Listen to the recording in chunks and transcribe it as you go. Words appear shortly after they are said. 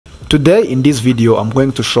Today in this video I'm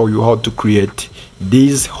going to show you how to create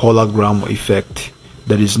this hologram effect.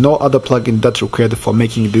 There is no other plugin that's required for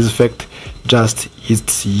making this effect, just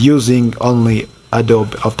it's using only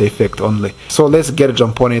Adobe After Effects only. So let's get a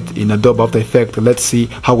jump on it in Adobe After Effects. Let's see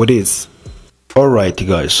how it is. Alright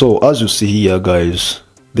guys, so as you see here guys,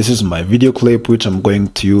 this is my video clip which I'm going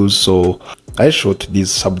to use. So I shot this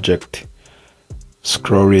subject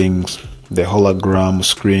scrolling the hologram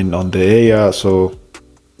screen on the air, so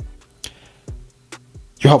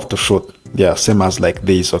you have to shoot, yeah, same as like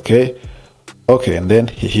this. Okay, and then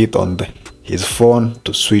he hit on his phone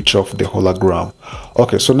to switch off the hologram.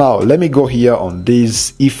 Okay, so now let me go here on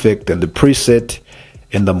this effect and the preset,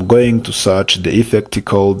 and I'm going to search the effect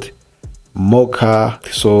called mocha.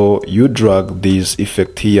 So you drag this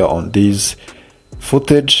effect here on this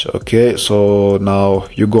footage. Okay, so now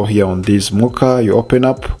you go here on this mocha, you open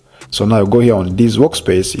up. So now you go here on this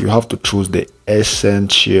workspace, you have to choose the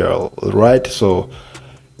essential, right? So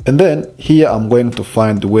and then here I'm going to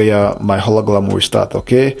find where my hologram will start,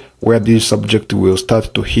 okay, where this subject will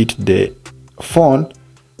start to hit the phone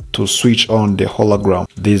to switch on the hologram,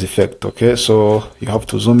 this effect. Okay, so you have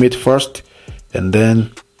to zoom it first, and then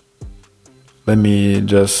let me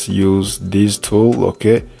just use this tool.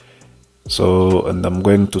 Okay, so and I'm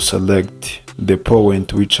going to select the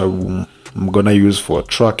point which I'm gonna use for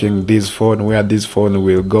tracking this phone, where this phone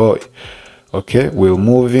will go. Okay, we're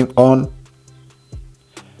moving on.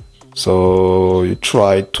 So you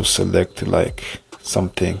try to select like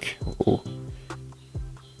something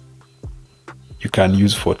you can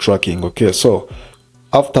use for tracking. Okay, so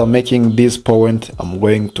after making this point, I'm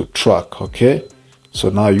going to track. Okay, so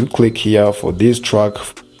now you click here for this track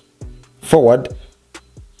forward,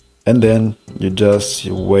 and then you just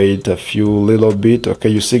wait a few little bit. Okay,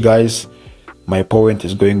 you see guys, my point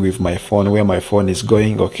is going with my phone, where my phone is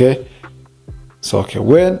going. Okay, so okay,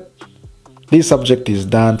 when this subject is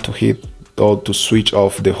done to hit or to switch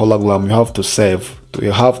off the hologram, you have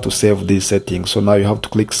to save this setting. So now you have to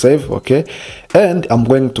click save. Okay, and I'm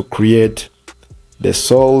going to create the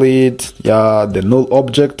solid, yeah, the null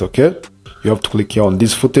object. Okay, you have to click here on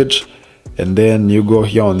this footage, and then you go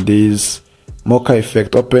here on this mocha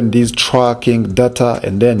effect, open this tracking data,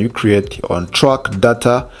 and then you create on track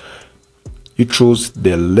data, you choose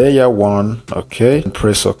the layer 1. Okay, and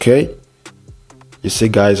press OK. You see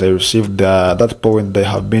guys, I received that point that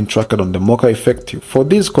have been tracked on the mocha effect. For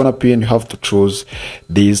this corner pin, you have to choose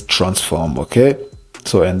this transform. Okay,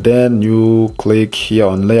 so and then you click here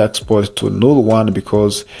on layer export to null 1,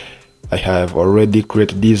 because I have already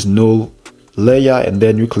created this null layer, and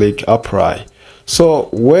then you click apply. So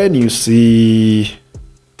when you see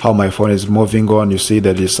how my phone is moving on, you see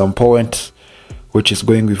there is some point which is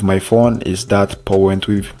going with my phone, is that point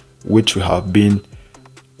with which we have been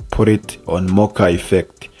put it on mocha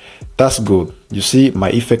effect. That's good. You see my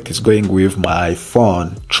effect is going with my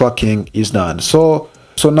phone, tracking is done. So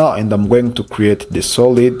now, and I'm going to create the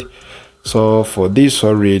solid. So for this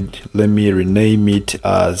solid, let me rename it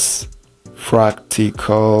as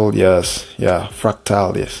fractal. Yes, yeah,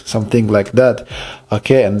 fractal, yes, something like that.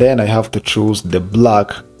 Okay, and then I have to choose the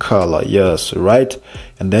black color. Yes, right,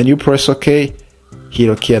 and then you press OK, hit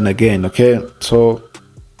OK, and again. Okay, so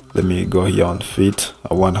let me go here on fit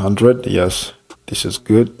 100. Yes, this is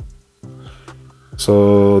good.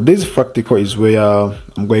 So this fractal is where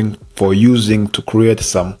I'm going for using to create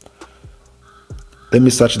some. Let me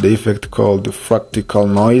search the effect called the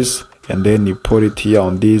fractal noise, and then you put it here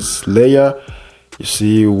on this layer. You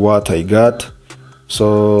see what I got.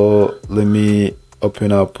 So let me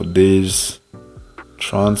open up this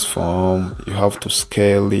transform. You have to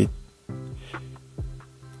scale it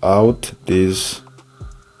out, this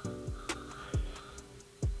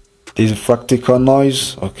fractal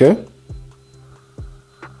noise. Okay,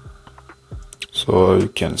 so you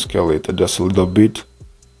can scale it just a little bit,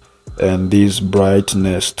 and this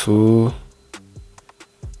brightness too.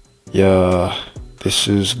 Yeah, this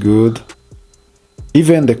is good.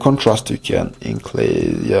 Even the contrast you can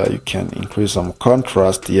increase. Yeah, you can increase some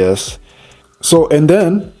contrast. Yes. So and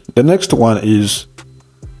then the next one is,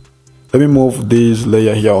 let me move this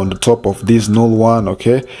layer here on the top of this null one.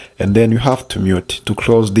 Okay, and then you have to mute to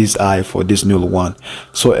close this eye for this null one.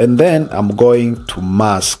 So and then I'm going to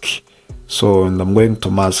mask. So and I'm going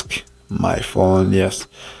to mask my phone. Yes,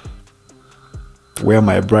 where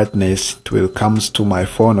my brightness will comes to my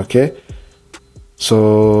phone. Okay,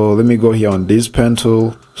 so let me go here on this pen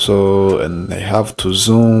tool. So and I have to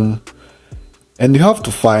zoom, and you have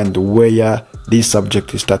to find where this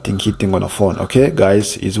subject is starting hitting on a phone. Okay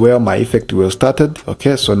guys, is where my effect will started.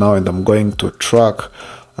 Okay, so now, and I'm going to track,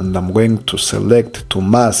 and I'm going to select to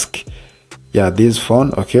mask, yeah, this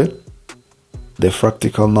phone. Okay, the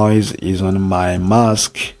fractal noise is on my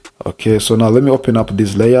mask. Okay, so now let me open up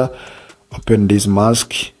this layer, open this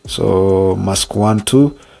mask. So mask 1,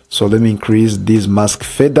 2. So let me increase this mask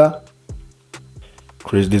feather.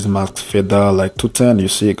 Increase this mask feather like 210. You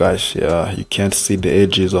see, guys, yeah, you can't see the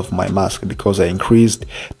edges of my mask because I increased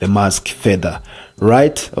the mask feather,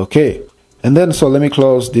 right? Okay, and then so let me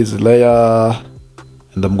close this layer,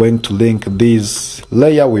 and I'm going to link this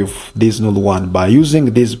layer with this null one by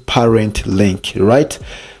using this parent link, right?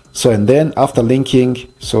 So, and then after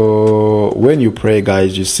linking, so when you pray,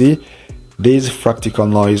 guys, you see this fractal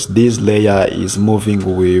noise, this layer is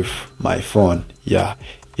moving with my phone. Yeah,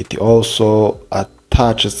 it also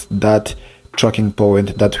attaches that tracking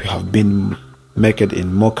point that we have been making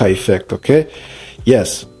in Mocha effect. Okay,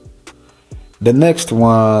 yes. The next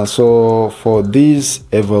one, so for this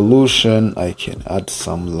evolution, I can add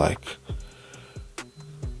some like,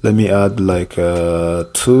 let me add like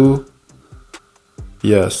 2,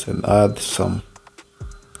 yes, and add some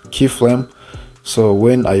keyframe. So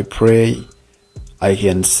when I pray, I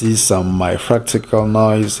can see some my fractal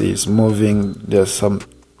noise is moving. There's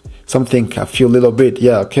something I feel a little bit,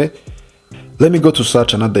 yeah, okay. Let me go to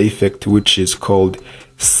search another effect which is called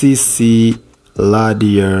CC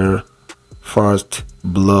Radial Fast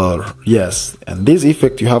Blur. Yes, and this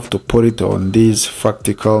effect you have to put it on this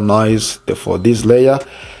fractal noise for this layer,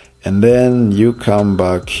 and then you come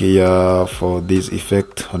back here for this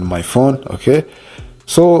effect on my phone. Okay,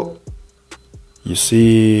 so you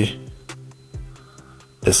see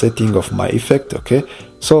the setting of my effect. Okay,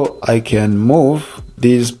 so I can move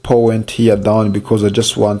this point here down because I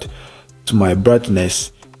just want to my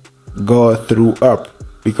brightness go through up,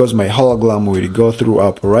 because my hologram will go through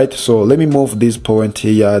up, right? So let me move this point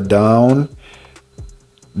here down.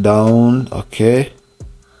 Okay,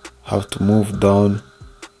 have to move down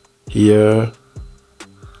here,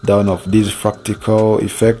 down of this fractal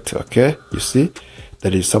effect. Okay, you see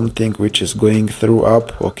there is something which is going through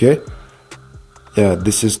up. Okay, yeah,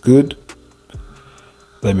 this is good.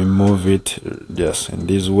 Let me move it just in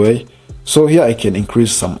this way. So here I can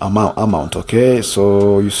increase some amount. Okay,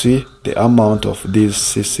 so you see the amount of this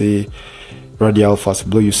CC Radial Fast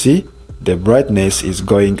Blur, you see the brightness is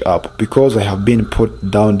going up because I have been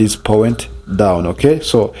put down this point down. Okay,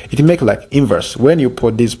 so it make like inverse. When you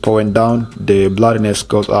put this point down, the blurriness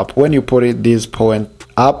goes up. When you put it this point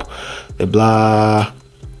up, the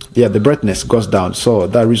brightness goes down. So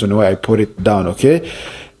that reason why I put it down. Okay,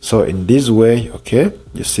 so in this way, okay,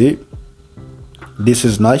 you see this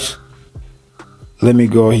is nice. Let me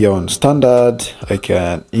go here on standard. I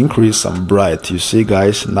can increase some bright. You see,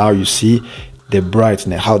 guys, now you see the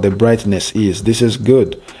brightness, how the brightness is. This is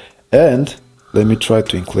good. And let me try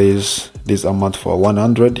to increase this amount for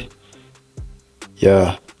 100.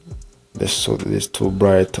 Yeah, this is too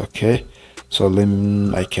bright. Okay, so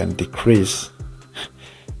I can decrease.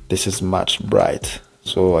 This is much bright,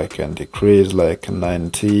 so I can decrease like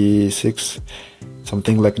 96,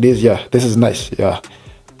 something like this. Yeah, this is nice. Yeah.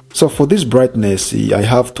 So for this brightness, I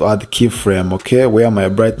have to add keyframe, okay, where my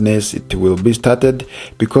brightness it will be started,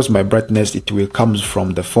 because my brightness it will comes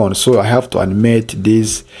from the phone. So I have to animate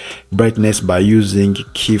this brightness by using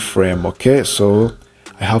keyframe. Okay, so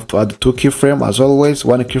I have to add 2 keyframe as always,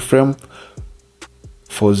 1 keyframe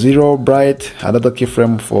for 0 bright, another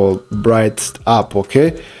keyframe for bright up.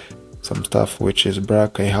 Okay, some stuff which is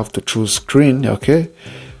black, I have to choose screen. Okay,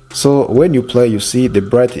 so when you play, you see the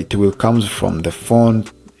bright it will comes from the phone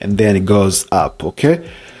and then it goes up. Okay,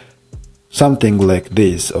 something like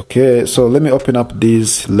this. Okay, so let me open up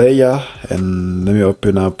this layer and let me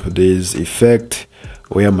open up this effect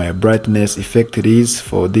where my brightness effect it is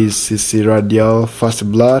for this CC Radial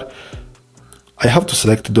Fast Blur. I have to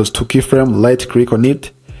select those 2 keyframe, right click on it,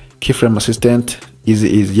 keyframe assistant, easy,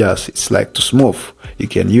 yes, it's like to smooth. You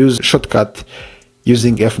can use shortcut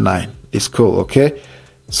using F9. It's cool. Okay,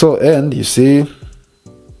 so and you see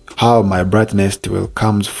how my brightness will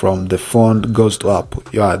comes from the phone goes to up.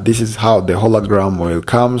 Yeah, this is how the hologram will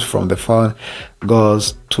comes from the phone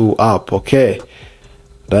goes to up. Okay,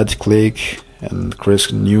 right click and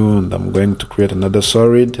create new, and I'm going to create another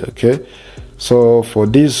solid. Okay, so for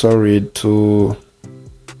this solid to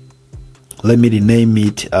let me rename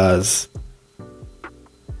it as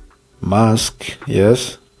mask.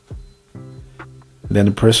 Yes,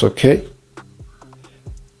 then press OK.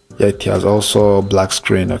 Yeah, it has also black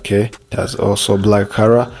screen. Okay, it has also black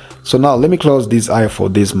color. So now let me close this eye for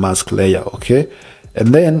this mask layer. Okay,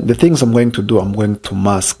 and then the things I'm going to do, I'm going to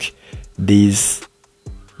mask this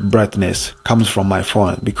brightness comes from my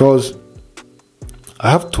phone, because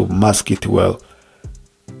I have to mask it well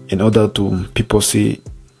in order to people see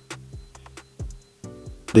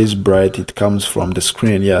this bright, it comes from the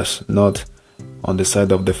screen, yes, not on the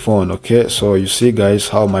side of the phone. Okay, so you see guys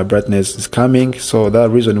how my brightness is coming, so that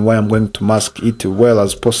reason why I'm going to mask it well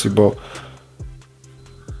as possible.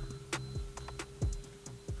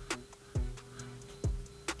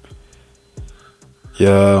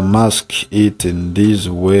 Yeah, mask it in this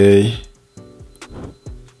way.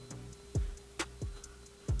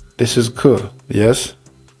 This is cool, yes.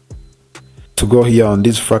 To go here on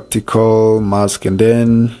this fractal mask, and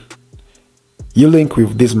then you link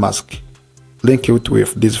with this mask, link it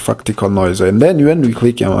with this fractal noise, and then when we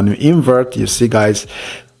click on invert, you see guys,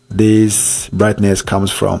 this brightness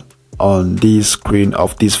comes from on this screen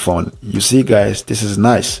of this phone. You see guys, this is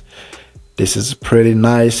nice, this is pretty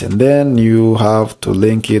nice. And then you have to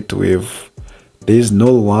link it with this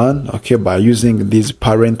null one, okay, by using this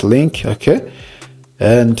parent link, okay.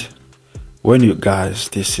 And when you guys,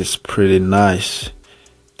 this is pretty nice,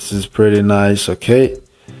 this is pretty nice, okay.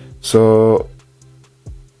 So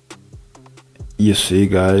you see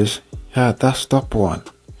guys, yeah, that's top one,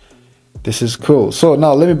 this is cool. So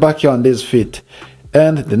now let me back here on this fit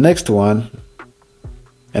and the next one,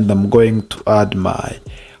 and I'm going to add my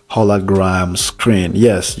hologram screen.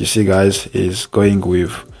 Yes, you see guys, is going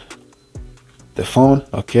with the phone,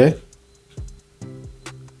 okay.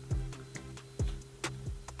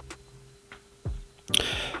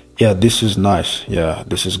 Yeah, this is nice, yeah,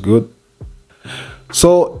 this is good.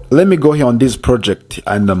 So let me go here on this project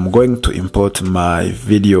and I'm going to import my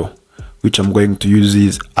video, which I'm going to use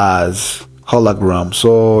this as hologram.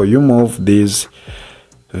 So you move this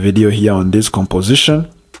video here on this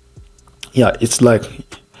composition. Yeah, it's like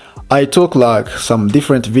I took like some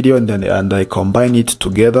different video and I combine it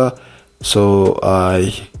together. So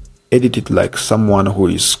I edit it like someone who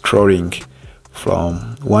is scrolling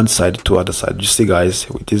from one side to other side. You see guys,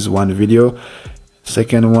 with this one video,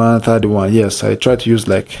 second one, third one, yes, I try to use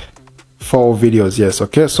like 4 videos, yes,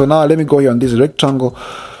 okay. So now let me go here on this rectangle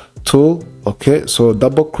tool, okay. So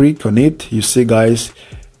double click on it, you see guys,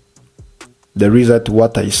 the result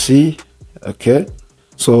what I see, okay.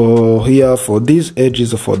 So here for these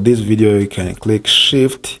edges for this video, you can click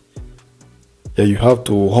shift. Yeah, you have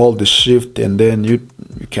to hold the shift and then you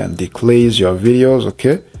can decrease your videos,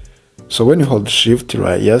 okay. So when you hold shift,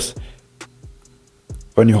 right, yes,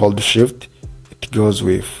 when you hold the shift, it goes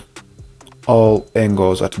with all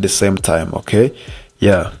angles at the same time, okay.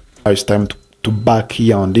 Yeah, now it's time to back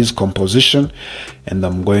here on this composition, and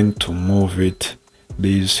I'm going to move it,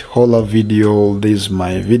 this whole video, this is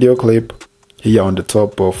my video clip here on the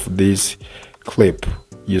top of this clip.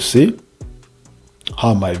 You see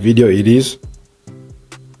how my video it is.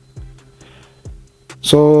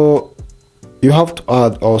 So you have to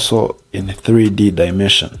add also in 3D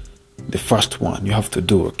dimension, the first one you have to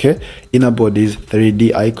do, okay. Enable this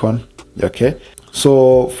 3D icon, okay.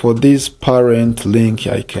 So for this parent link,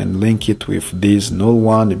 I can link it with this null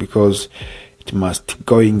one because it must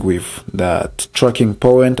going with that tracking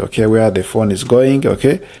point, okay, where the phone is going,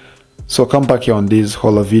 okay. So come back here on this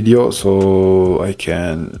whole video, so I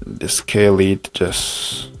can scale it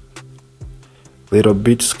just a little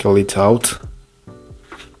bit, scale it out.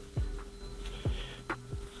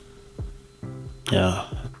 Yeah,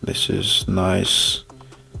 this is nice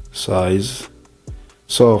size.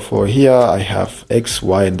 So for here I have X,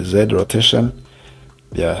 Y and Z rotation,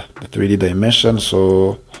 yeah, the 3D dimension.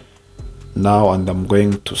 So now, and I'm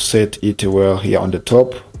going to set it well here on the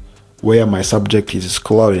top where my subject is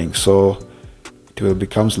scrolling, so it will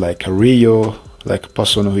becomes like a real, like a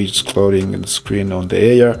person who is scrolling in the screen on the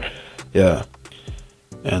air. Yeah,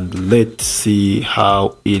 and let's see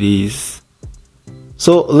how it is.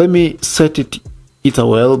 So let me set it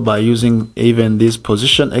well by using even this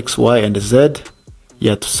position X, Y and Z,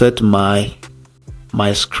 yeah, to set my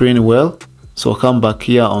screen well. So come back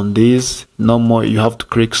here on this, no more, you have to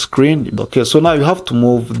click screen, okay. So now you have to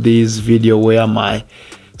move this video where my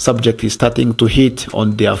subject is starting to hit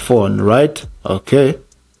on their phone, right, okay.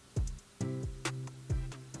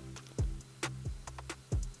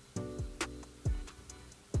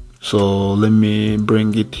 So let me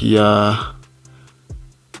bring it here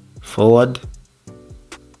forward,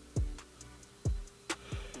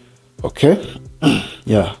 okay.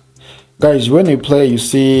 Yeah guys, when you play, you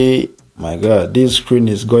see, my god, this screen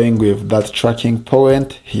is going with that tracking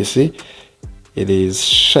point. You see it is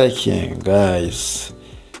shaking, guys.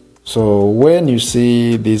 So when you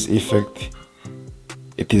see this effect,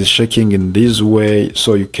 it is shaking in this way,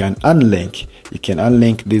 so you can unlink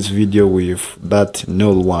this video with that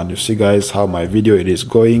null one. You see guys how my video it is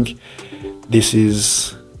going. This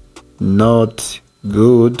is not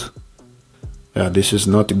good. Yeah, this is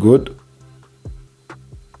not good.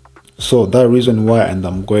 So that reason why, and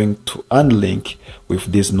I'm going to unlink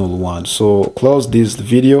with this null one. So close this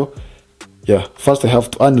video. Yeah, first I have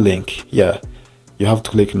to unlink. Yeah, you have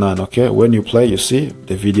to click none. Okay, when you play, you see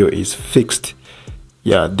the video is fixed.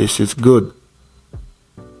 Yeah, this is good.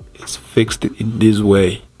 It's fixed in this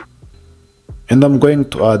way. And I'm going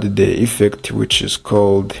to add the effect which is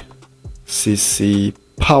called CC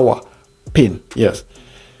power pin. Yes,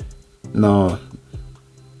 now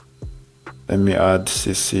let me add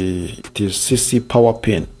CC. It is CC power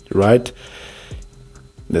pin, right?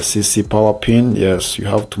 The CC power pin. Yes, you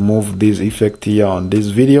have to move this effect here on this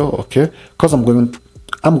video, okay? Because I'm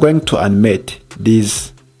going to animate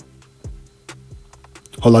this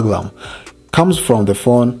hologram. Comes from the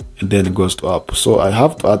phone and then it goes to up. So I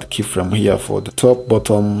have to add keyframe here for the top,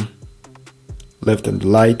 bottom, left and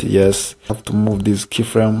right. Yes, I have to move this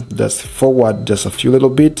keyframe just forward just a few little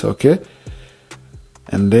bit, okay?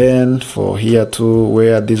 And then for here too,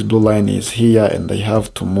 where this blue line is here, and I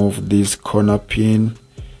have to move this corner pin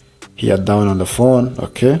here down on the phone,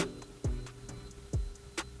 okay?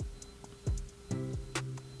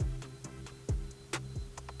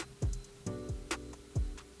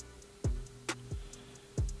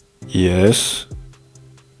 Yes.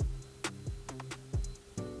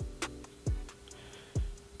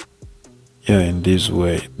 Yeah, in this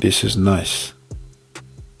way. This is nice.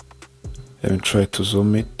 Let me try to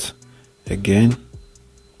zoom it again.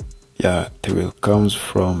 Yeah, it will comes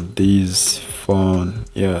from this phone.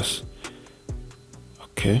 Yes.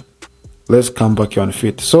 Okay. Let's come back here on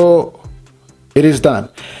fit. So it is done.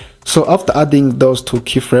 So after adding those two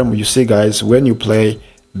keyframes, you see guys, when you play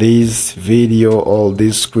this video or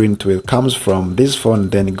this screen, it will comes from this phone,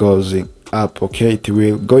 then it goes up. Okay, it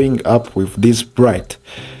will going up with this brightness.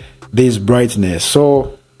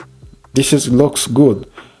 So this is looks good.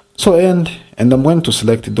 So and I'm going to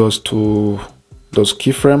select those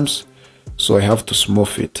keyframes. So I have to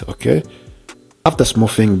smooth it. Okay, after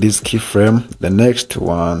smoothing this keyframe, the next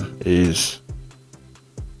one is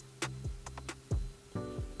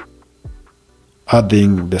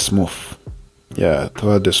adding the smooth. Yeah,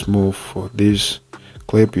 to add the smooth for this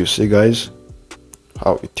clip, you see guys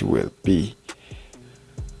how it will be.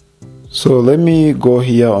 So let me go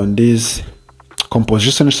here on these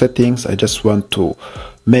composition settings. I just want to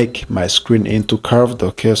make my screen into curved.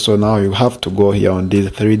 Okay, so now you have to go here on this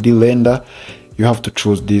 3D render. You have to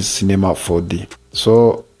choose this Cinema 4D.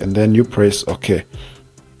 So and then you press OK.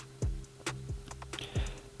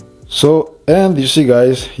 So and you see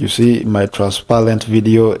guys, you see my transparent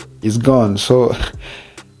video is gone. So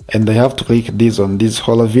and I have to click this on these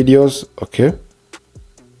holo videos. Okay,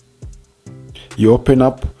 you open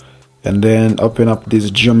up and then open up this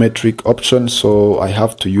geometric option. So I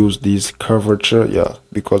have to use this curvature, yeah,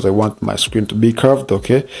 because I want my screen to be curved.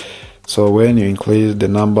 Okay, so when you increase the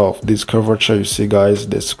number of this curvature, you see guys,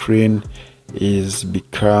 the screen is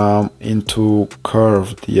become into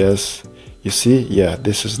curved. Yes, you see, yeah,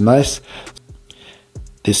 this is nice.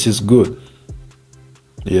 This is good.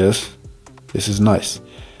 Yes, this is nice.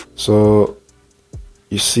 So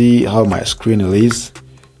you see how my screen is.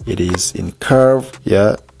 It is in curve.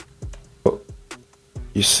 Yeah,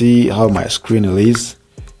 you see how my screen is.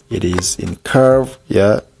 It is in curve.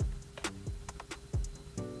 Yeah,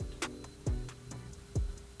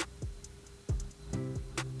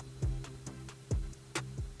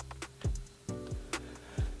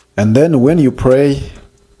 and then when you pray,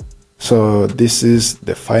 so this is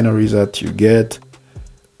the final result you get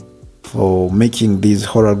for making this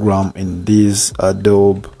hologram in this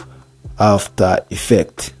Adobe After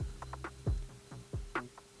Effects.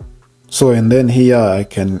 So and then here I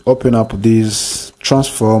can open up this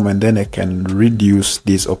transform and then I can reduce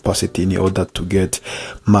this opacity in order to get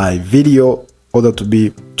my video order to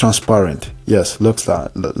be transparent. Yes, looks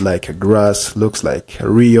like a grass, looks like a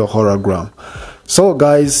real hologram. So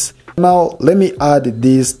guys, now let me add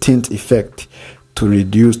this tint effect to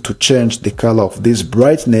change the color of this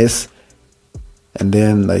brightness, and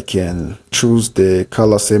then I can choose the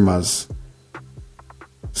color same as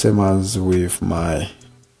with my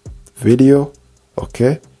video.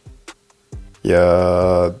 Okay,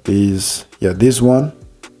 yeah, this one,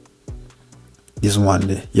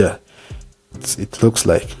 yeah, it looks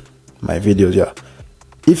like my video. Yeah,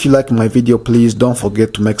 if you like my video, please don't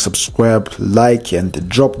forget to subscribe, like, and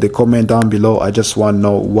drop the comment down below. I just want to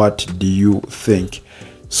know what do you think.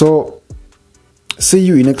 So see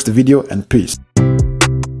you in next video, and peace.